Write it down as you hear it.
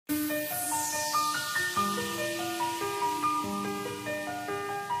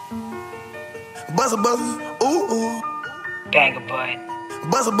Buzzer buzzer, ooh ooh. Banger boy.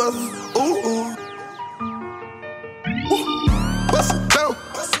 Buzzer buzzer, ooh ooh. Bust it down,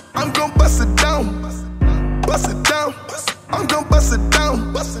 I'm gon' bust it down. Bust it down, I'm gon' bust it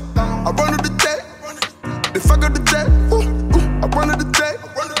down. I run to the jet, they fuck up the jet. I run to the jet,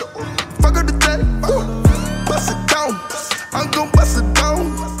 fuck up the jet. Bust it down, I'm gon' bust it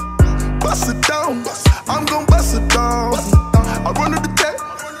down. Bust it down, I'm gon' bust it down. I run to the jet,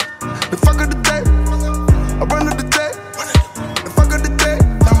 they fuck up the jet. I run to the jet, they fuck up the jet.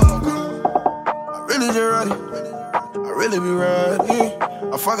 I really just run it, I really be riding.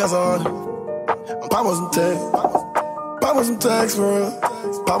 I fuck us on it, I'm poppin' some tags. Poppin' some tags for real,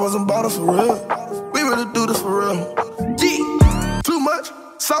 poppin' some bottles for real. We really do this for real. Yeah, too much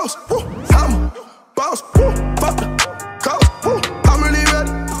sauce, woo. I'm a boss, woo. Fuck the cost, woo. I'm really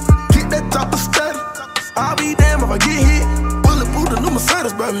ready, keep that chopper steady. I'll be damned if I get hit. Bulletproof the new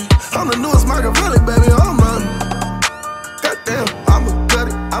Mercedes, baby. I'm the newest Machiavelli, baby. Oh man, goddamn, I'ma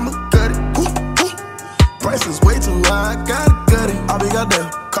gut it, woo, woo. Price is way too high, I gotta gut it. I'll be goddamn,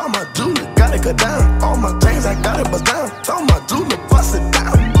 call my jeweler, gotta cut down. All my chains, I got it bust down. Tell my jeweler, bust it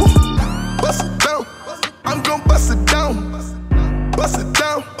down, woo. Bust it down, I'm gon' bust it down. Bust it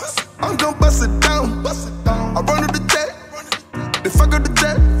down, I'm gon' bust it down. I run to the jet, they fuck up the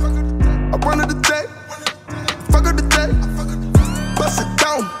jet. I run to the jet, fuck up the jet. Bust it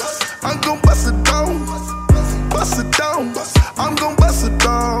down, I'm gon' bust it down. Bust it down, I'm gon' bust it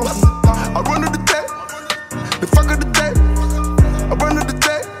down. I run to the jet, they fuck up the jet. I run to the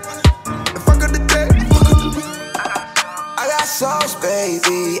jet, they fuck up the jet. I got sauce,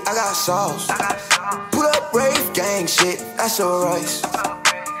 baby, I got sauce. Pull up rave gang shit, that's your Royce.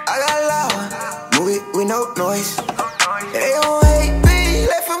 I got loud, move it with no noise. They don't hate me,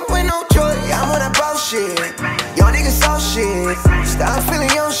 left them with no joy. I'm on that boss shit, young niggas soft shit. Stop feeling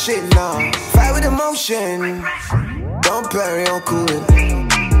your shit now, fight with emotion. Don't parry on coolin'.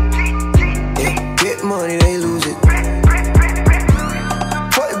 Yeah, get money, they lose it.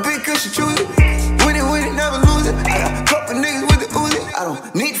 Fuck the big cause she choose it. Win it, never lose it. I got a couple niggas with the Uzi. I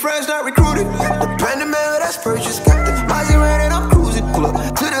don't need friends, not recruited. The brand man that's purchased. Got the Maserati and I'm cruising. Pull up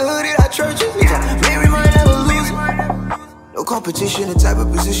to the hood at churches. Mary might never lose it. No competition, the type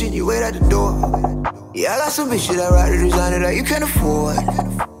of position you wait at the door. Yeah, I got some bitches that ride a designer that you can't afford.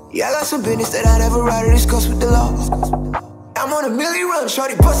 Yeah, I got some business that I never ride or discuss with the law. I'm on a milli run,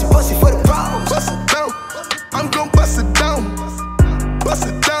 shorty bust it for the problems. Bust it down, I'm gon' bust it down. Bust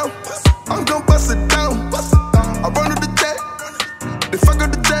it down, I'm gon' bust it down. I run to the jet, they fuck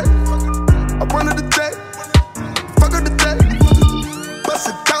up the jet. I run to the jet, fuck up the jet. Bust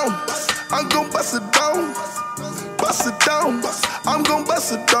it down, I'm gon' bust it down. Bust it down, I'm gon'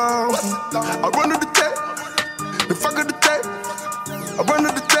 bust it down. I run to the jet, they fuck up the jet. I run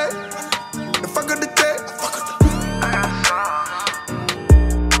to the jet, they fuck up the jet.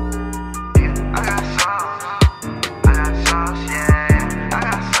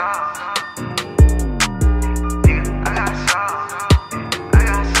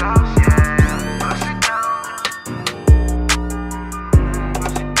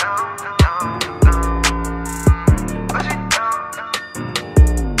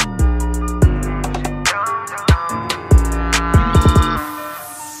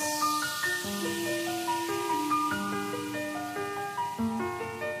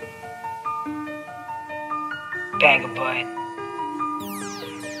 Banger boy.